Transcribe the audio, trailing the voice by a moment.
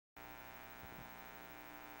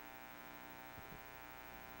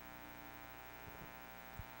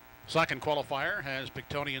Second qualifier has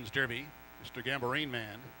Pictonian's Derby, Mr. Gambarine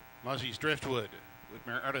Man, Muzzie's Driftwood,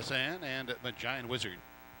 Whitmere Artisan, and the Giant Wizard.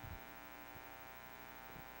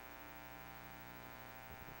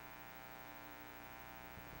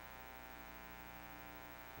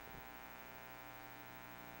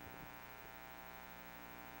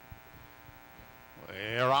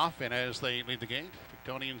 They're off, and as they lead the gate,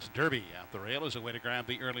 Pictonian's Derby out the rail is a way to grab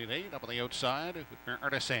the early lead. Up on the outside, Whitmere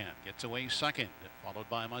Artisan gets away second, followed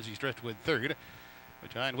by Muzzie's Driftwood third. The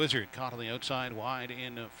Giant Wizard caught on the outside wide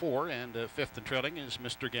in four, and fifth and trailing is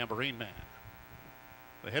Mr. Gambarine Man.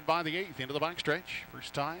 They head by the eighth into the backstretch.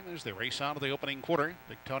 First time as they race out of the opening quarter.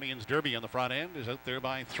 Pictonian's Derby on the front end is out there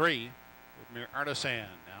by three. Whitmere Artisan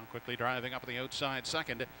now quickly driving up on the outside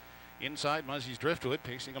second. Inside, Muzzie's Driftwood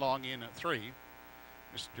pacing along in three.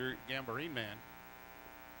 Mr. Gambarine Man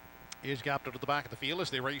is gapped out at the back of the field as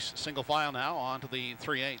they race single file now onto the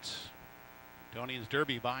 3/8. Pictonian's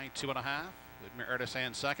Derby by 2.5. Whitmere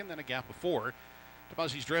Artisan second, then a gap of 4 to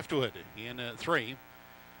Muzzie's Driftwood in 3.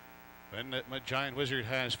 Then my Giant Wizard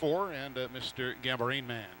has 4, and Mr. Gambarine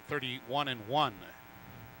Man 31-1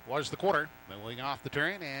 was the quarter. Moving off the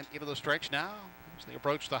turn and into the stretch now as they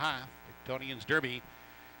approach the half. Pictonian's Derby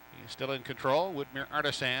is still in control. Whitmere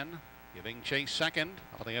Artisan giving chase second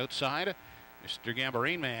on the outside. Mr.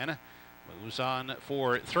 Gambarine Man moves on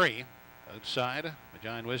for 3. Outside, the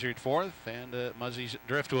Giant Wizard fourth, and Muzzie's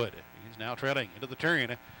Driftwood. He's now trailing into the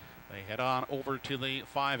turn. They head on over to the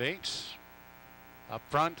 5/8. Up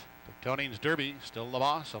front, Pictonian's Derby still the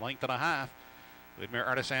boss, a length and a half. Whitmere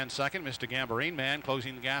Artisan second, Mr. Gambarine Man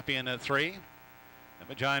closing the gap in 3. And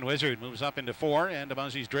the Giant Wizard moves up into 4, and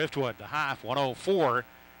Muzzie's Driftwood, the half, 1:04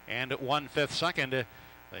 and 1/5 second.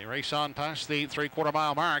 They race on past the 3/4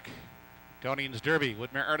 mile mark. Pictonian's Derby,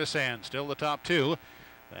 Whitmere Artisan still the top 2.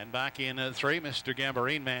 Then back in 3, Mr.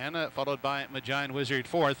 Gambarine Man, followed by my Giant Wizard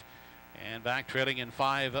fourth, and back trailing in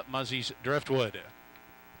 5, Muzzie's Driftwood.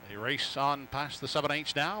 They race on past the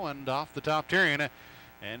 7/8 now and off the top turn.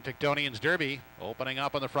 And Pictonian's Derby opening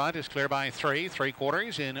up on the front is clear by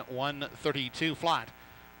 3/4 in 1:32 flat.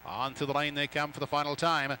 On to the lane they come for the final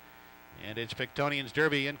time. And it's Pictonian's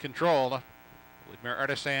Derby in control. Whitmere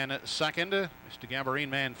Artisan second, Mr. Gambarine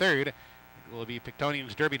Man third. It will be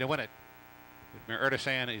Pictonian's Derby to win it. Whitmere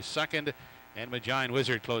Artisan is second, and my Giant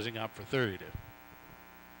Wizard closing up for third.